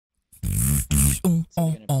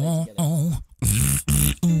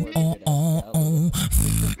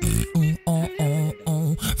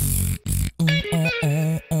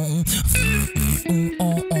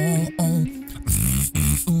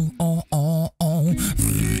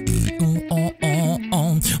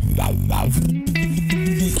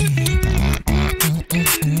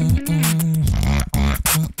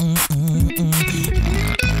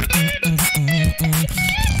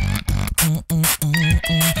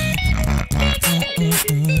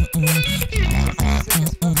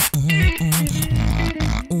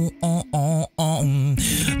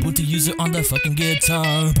Put the user on the fucking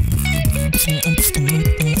guitar.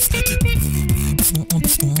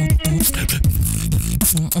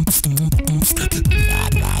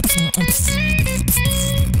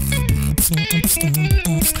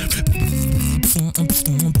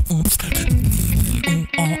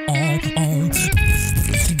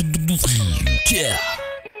 Yeah.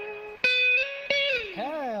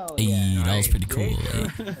 Hell Hey, yeah. that was pretty cool.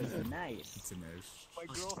 That's nice. It's a nice. My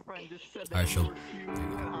girlfriend just said Alright, show.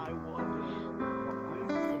 I want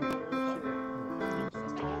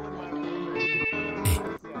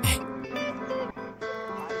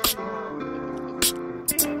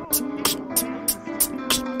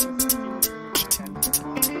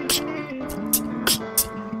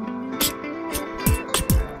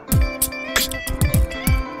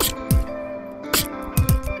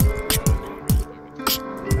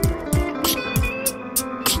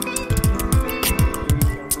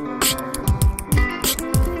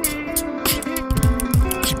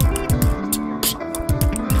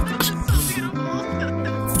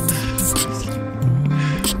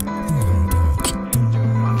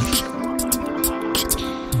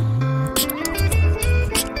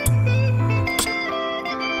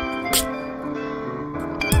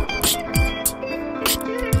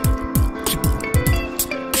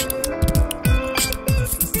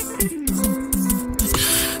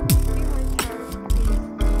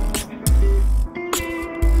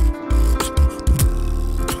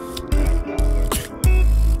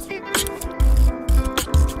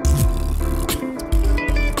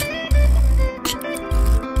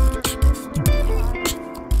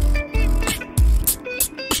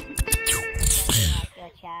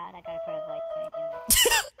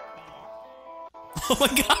Oh my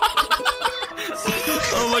god!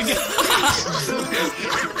 Oh my god!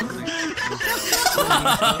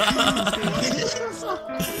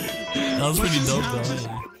 That was pretty dope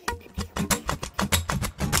though.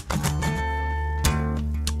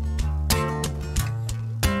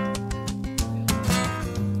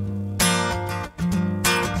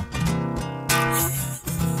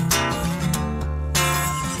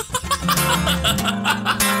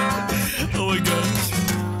 Oh my gosh.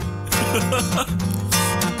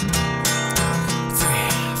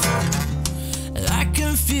 I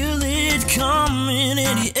can feel it coming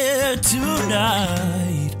in the air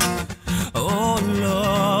tonight. Oh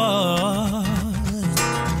Lord,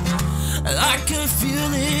 I can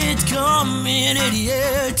feel it coming in the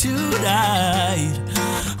air tonight.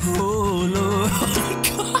 Oh Lord,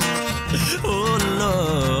 oh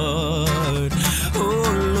Lord, oh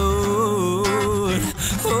Lord,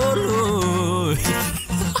 oh Lord.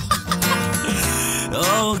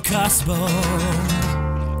 Oh Cosmo,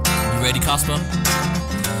 you ready, Cosmo?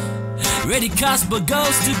 Ready, Cosmo, go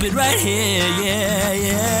stupid right here, yeah,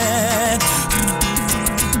 yeah.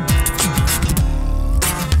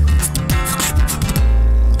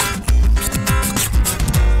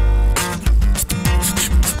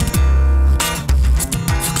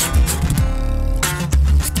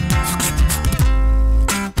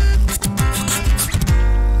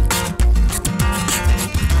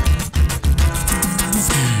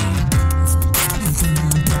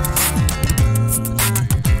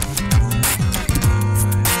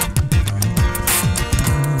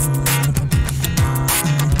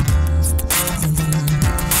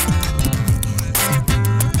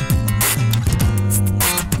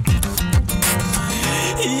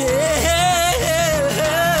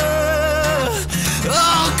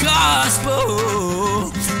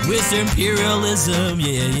 With imperialism,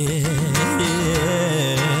 yeah, yeah,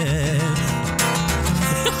 yeah.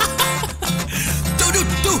 Do do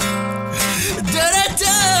do, da da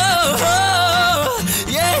da,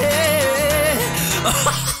 yeah.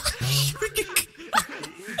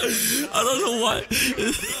 I don't know why.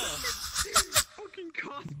 fucking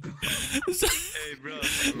Cosmo. Hey, bro.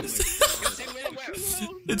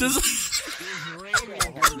 It doesn't.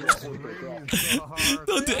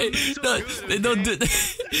 Don't do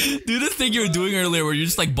this thing you were doing earlier where you're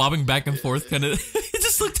just like bobbing back and forth, kind of. It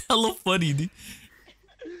just looked hella funny, dude.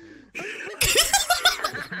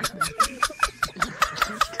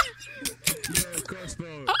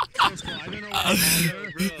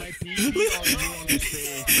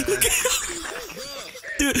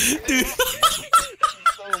 Dude.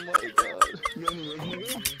 Oh my god.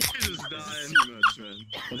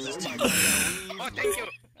 He's just dying. Oh, thank you.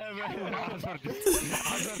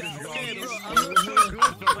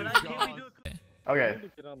 Okay.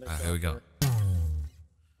 Alright, here we go.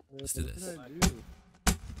 Let's do this.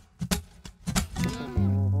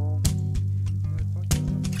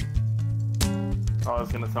 Oh,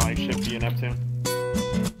 it's gonna sound like Shifty and Neptune.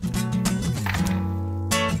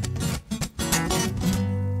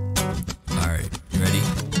 Alright, you ready?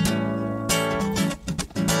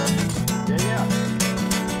 Yeah.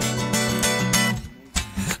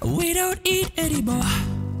 We don't eat anymore.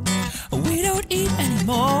 We don't eat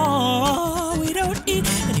anymore. We don't eat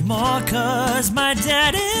anymore, cause my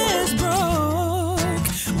dad is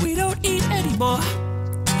broke. We don't eat anymore.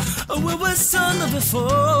 We were so loved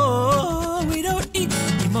before. We don't eat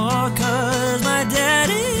anymore, cause my dad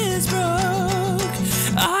is broke.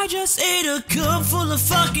 I just ate a cup full of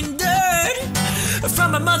fucking dirt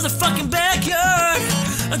from my motherfucking backyard.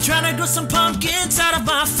 I'm trying to grow some pumpkins out of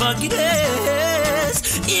my fucking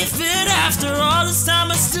ass. Even after all this time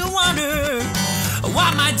I still wonder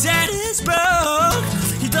why my dad is broke.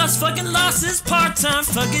 He just fucking lost his part-time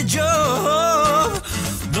fucking job.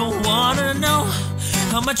 Don't wanna know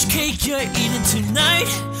how much cake you're eating tonight,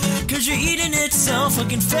 cause you're eating it so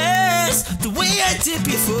fucking fast, the way I did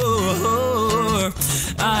before.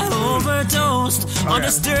 I overdosed on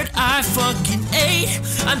this dirt I fucking ate.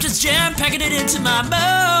 I'm just jam-packing it into my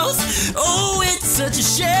mouth. Oh, it's such a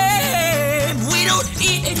shame. We don't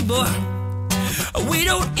eat anymore. We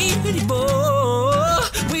don't eat anymore.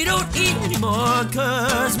 We don't eat anymore,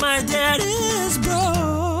 cause my dad is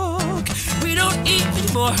broke. We don't eat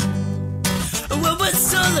anymore. Well, we're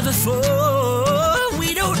so living for.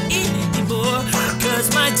 We don't eat anymore, cause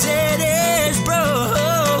my dad is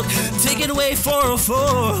broke. Take it away,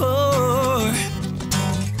 404.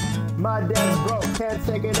 My dad's broke, can't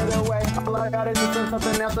take it away. All I gotta do is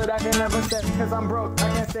something else that I can never say. Cause I'm broke, I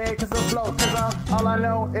can't say it cause I'm float. Cause all I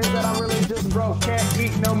know is that I'm really just broke. Can't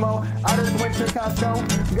eat no more, I just went to Costco.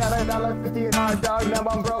 Got $1.50 hot dog, now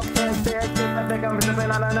I'm broke. Can't say it, I think I'm dripping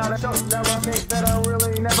on another show. Never think that I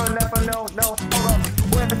really never know. No, hold up,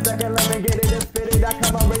 wait a second, let me get it and spit it. I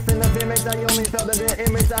come out racing the image, I only felt the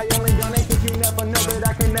image. I only done it cause you never know that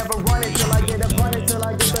I can never run it. Till I get it, run it, till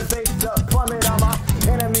I get the bass up. Plummet on my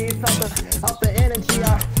enemies, out the energy.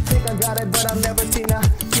 I think I got it, but I've never seen the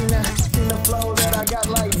flow that I got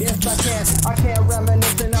like this. I can't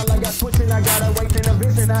reminisce and all I got switching. I gotta waste in a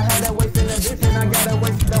vision. I had that waste in a vision. I gotta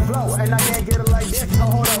waste the flow, and I can't get it like this. Oh,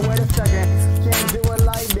 hold on, wait a second. Can't do it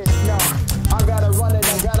like this. No, I gotta run it.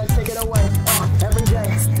 I gotta take it away. Every day,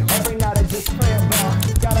 every night I just pray about.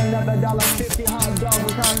 Got another $1.50 hot dog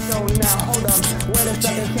with Costco now. Hold up, wait a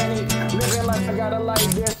second. Can't eat, living life. I gotta like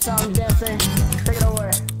this. I'm dancing. Take it away.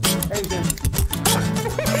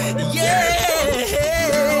 Yeah,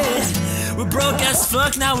 we're broke as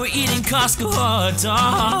fuck, now we're eating Costco hot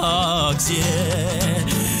dogs. Yeah,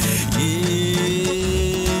 yeah.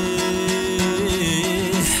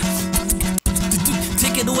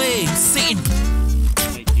 Take it away, Satan.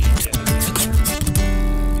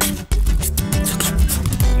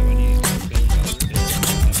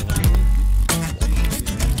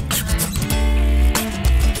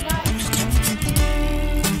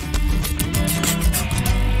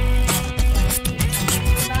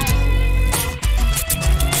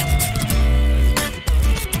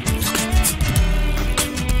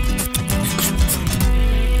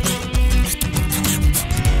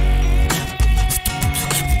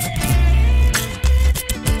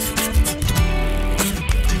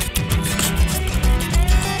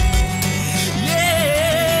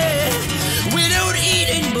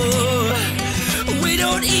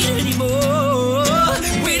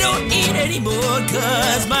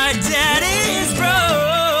 Cause my dad is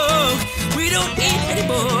broke. We don't eat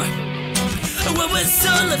anymore. What we're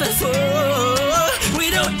so living for. We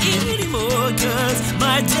don't eat anymore. Cause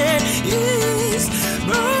my dad is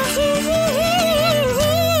broke.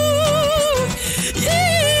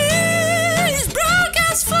 Yeah, he's broke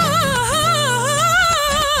as fuck.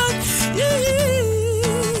 Yeah.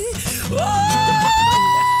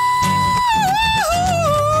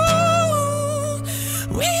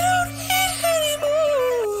 We don't eat anymore.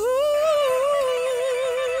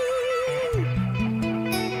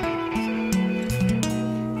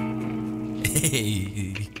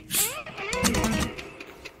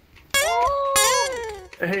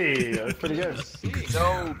 Hey, that's pretty good.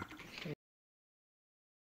 Dope.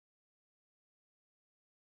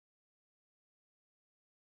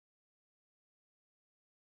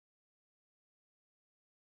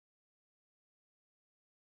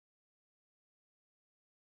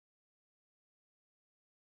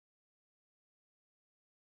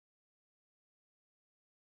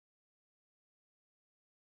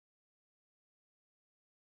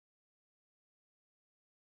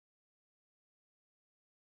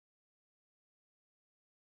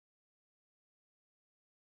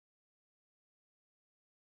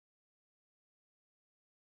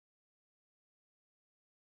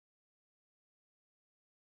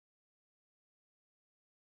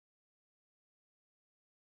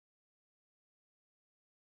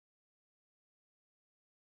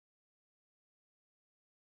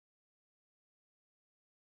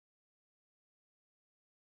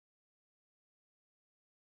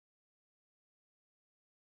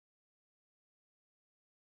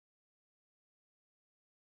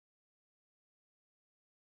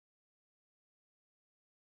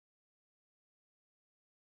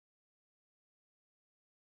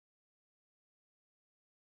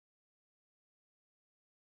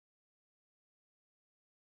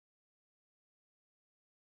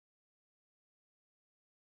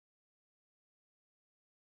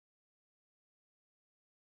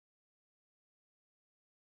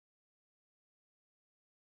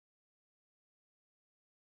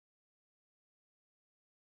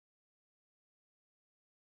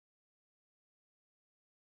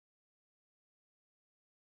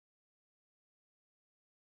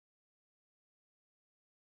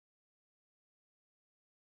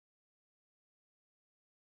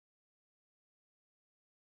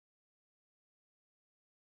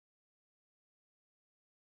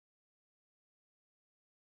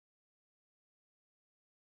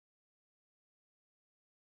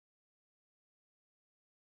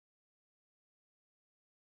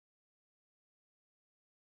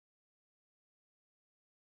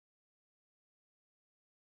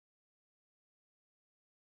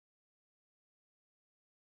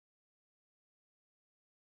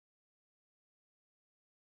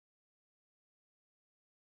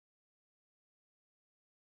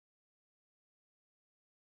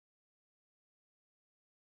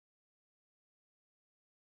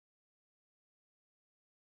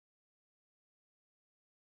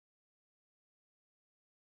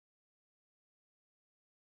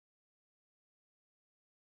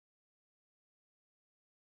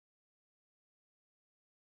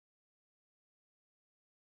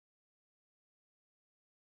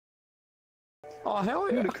 Oh,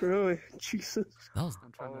 hell yeah. Cry. Jesus. That was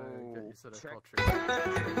I'm trying to get used to the check.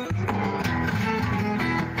 culture.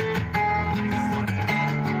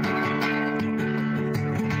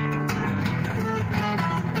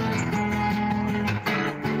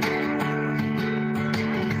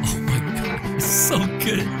 oh my god, it's so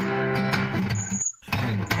good.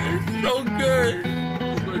 It's so good.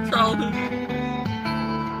 It's my childhood.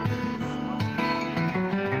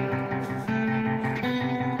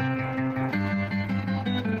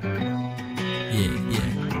 Yeah,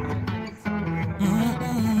 yeah.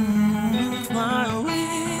 Far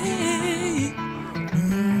away.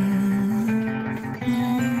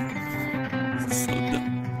 So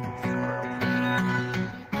dumb.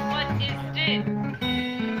 What is this?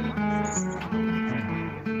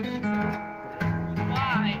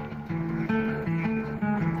 Why?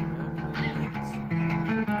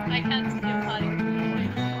 I can't see your body.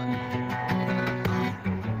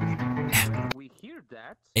 We hear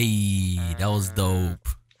that. Hey, that was dope.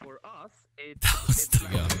 For us, That was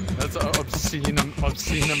dope. yeah. That's an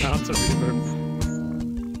obscene amount of reverb.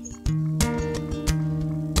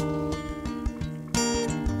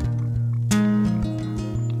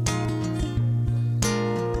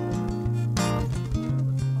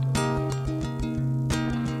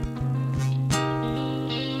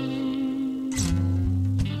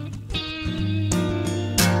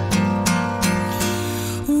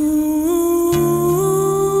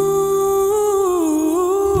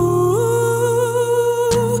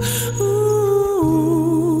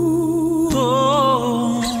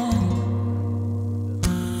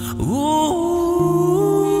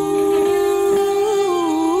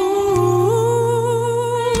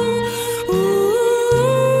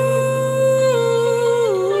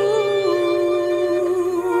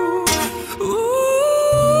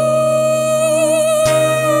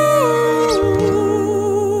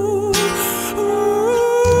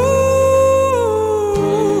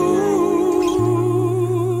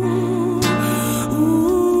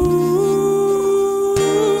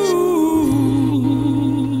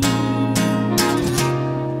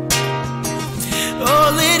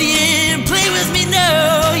 Oh, Lydian, play with me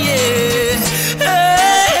now, yeah.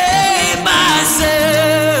 Hey,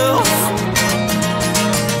 myself.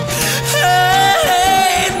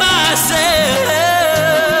 Hey, myself.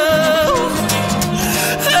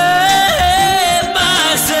 Hey,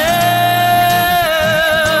 myself.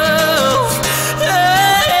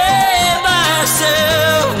 Hey,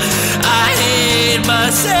 myself. I hate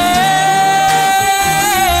myself.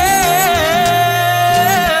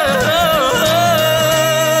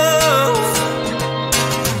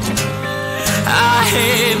 I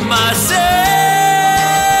hate myself.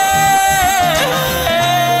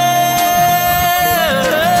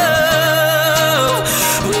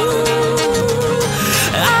 Ooh,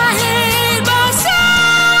 I hate myself.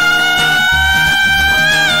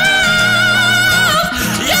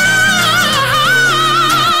 Yeah.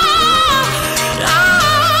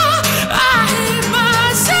 I hate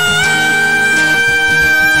myself.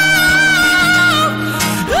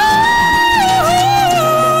 Ooh.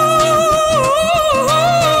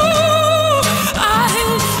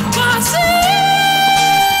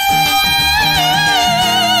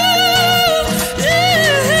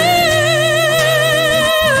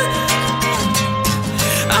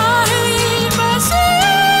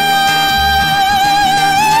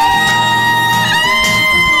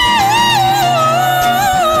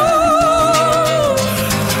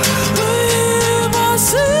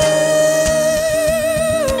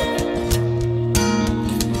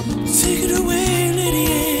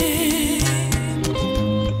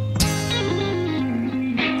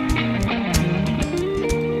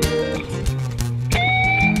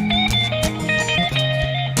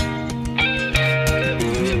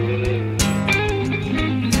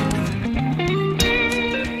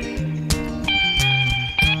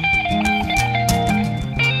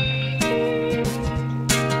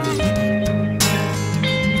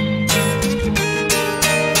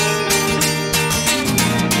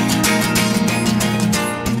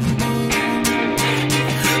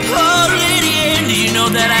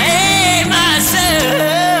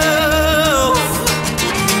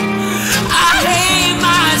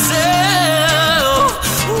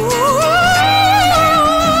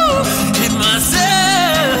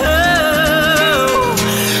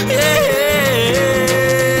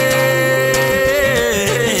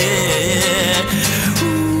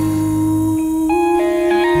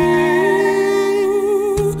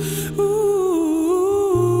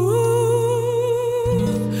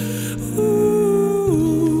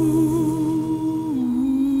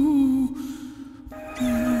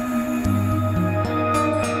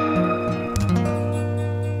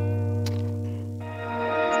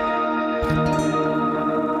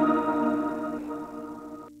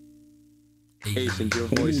 Jason, your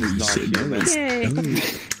voice is not human.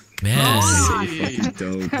 Man.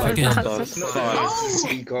 Dope. Fucking. That's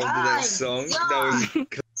not in confidence song.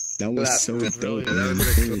 That was so dope.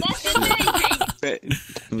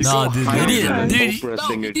 No, dude, Lydian, dude, Opera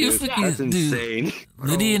singer, you dude. freaking, That's dude, insane.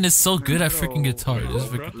 Lydian is so good at freaking guitar. This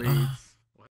freaking,